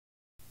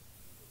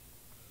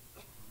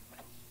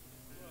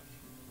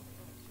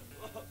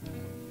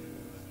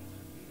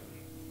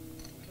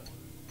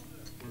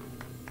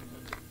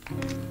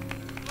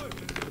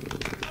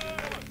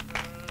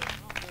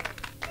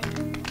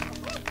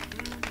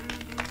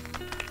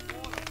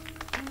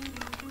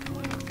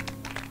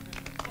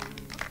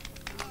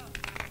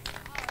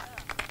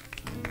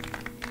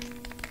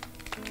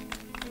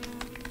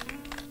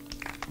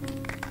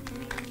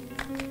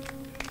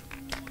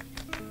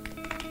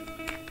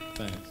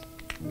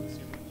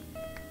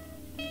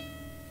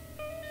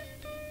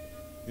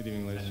Good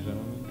evening, ladies and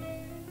gentlemen.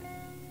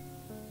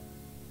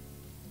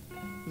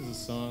 This is a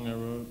song I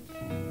wrote.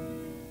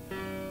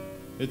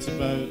 It's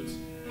about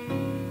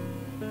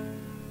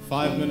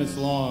 5 minutes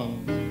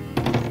long.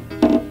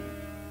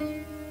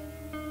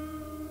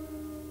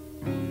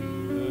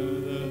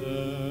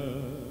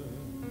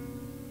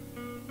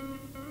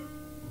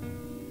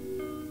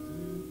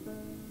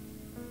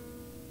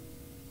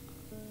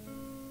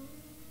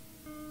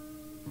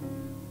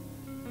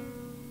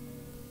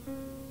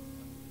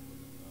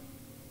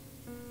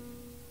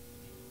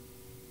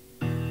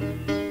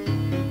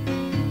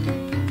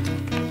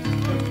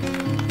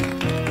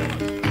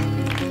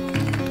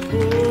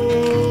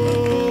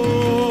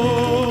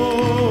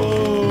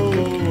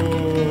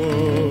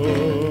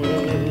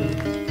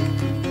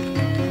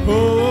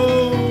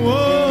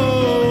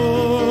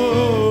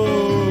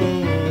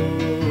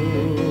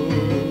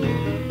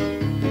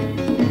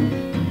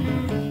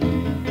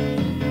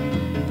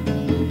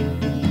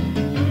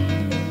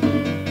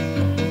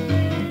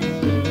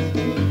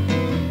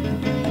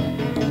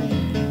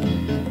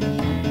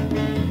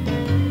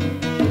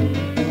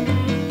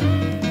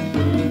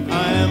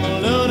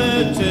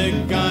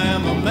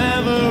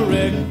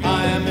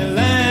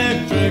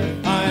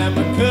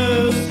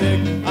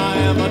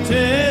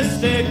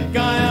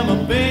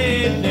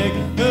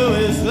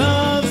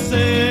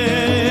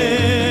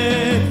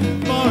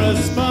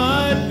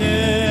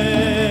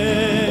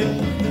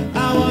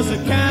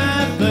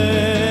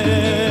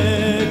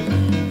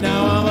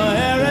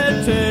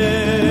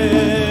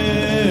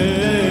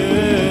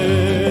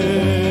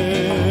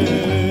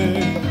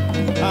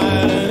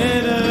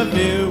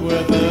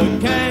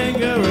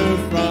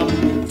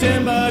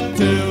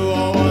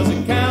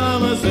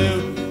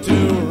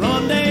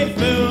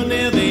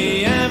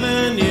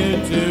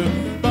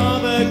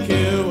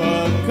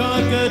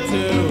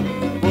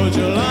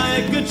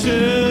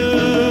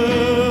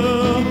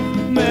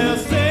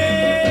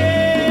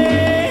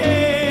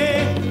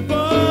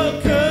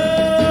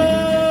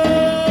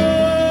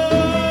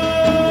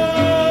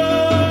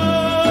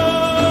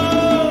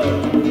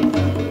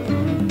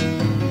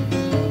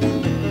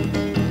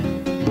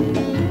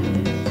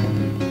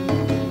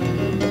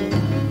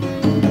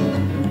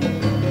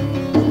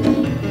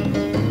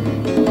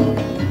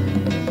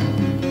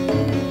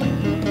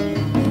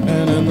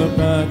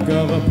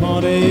 Of a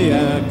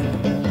Pontiac,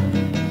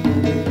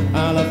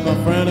 I left my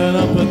friend in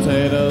a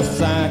potato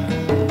sack.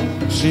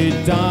 She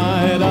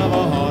died of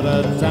a heart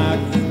attack.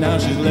 Now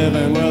she's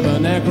living with a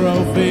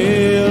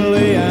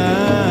necrophiliac.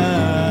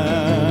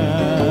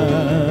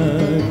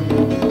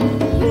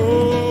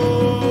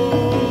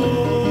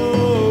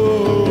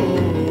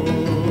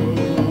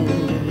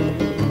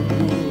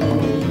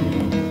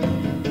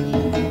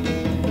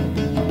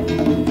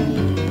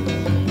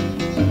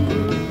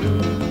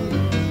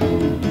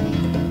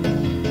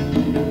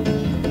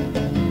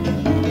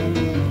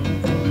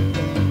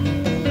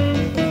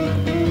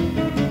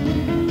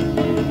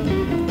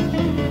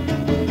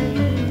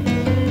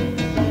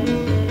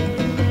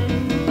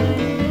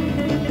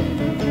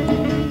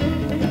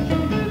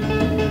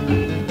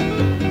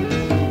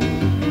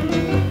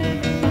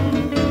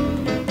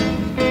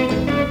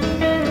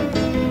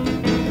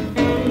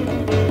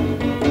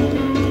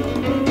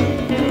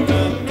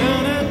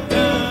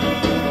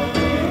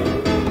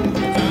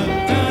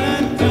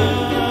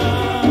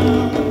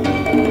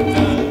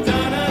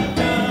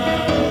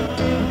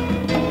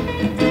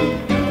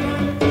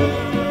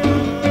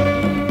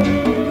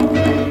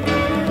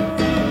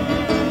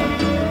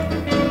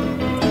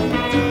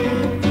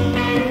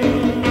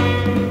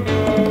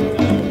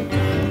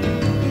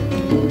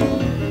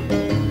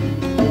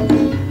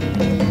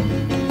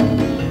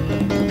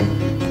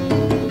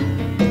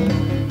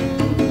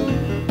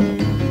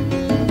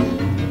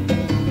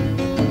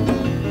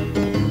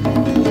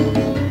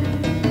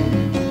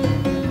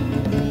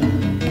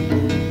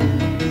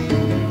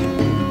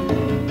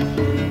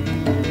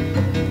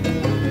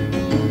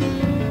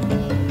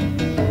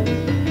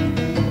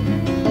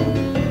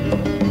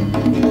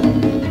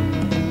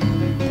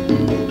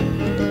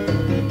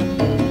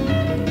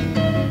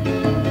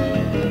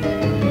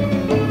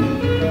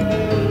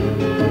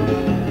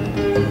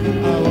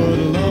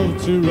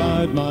 To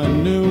ride my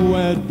new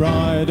wed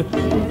bride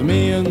with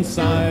me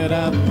inside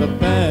at the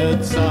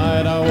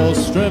bedside. I will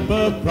strip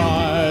her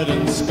pride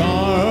and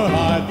scar her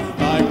hide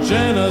like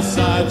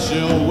genocide.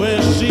 She'll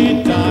wish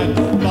she'd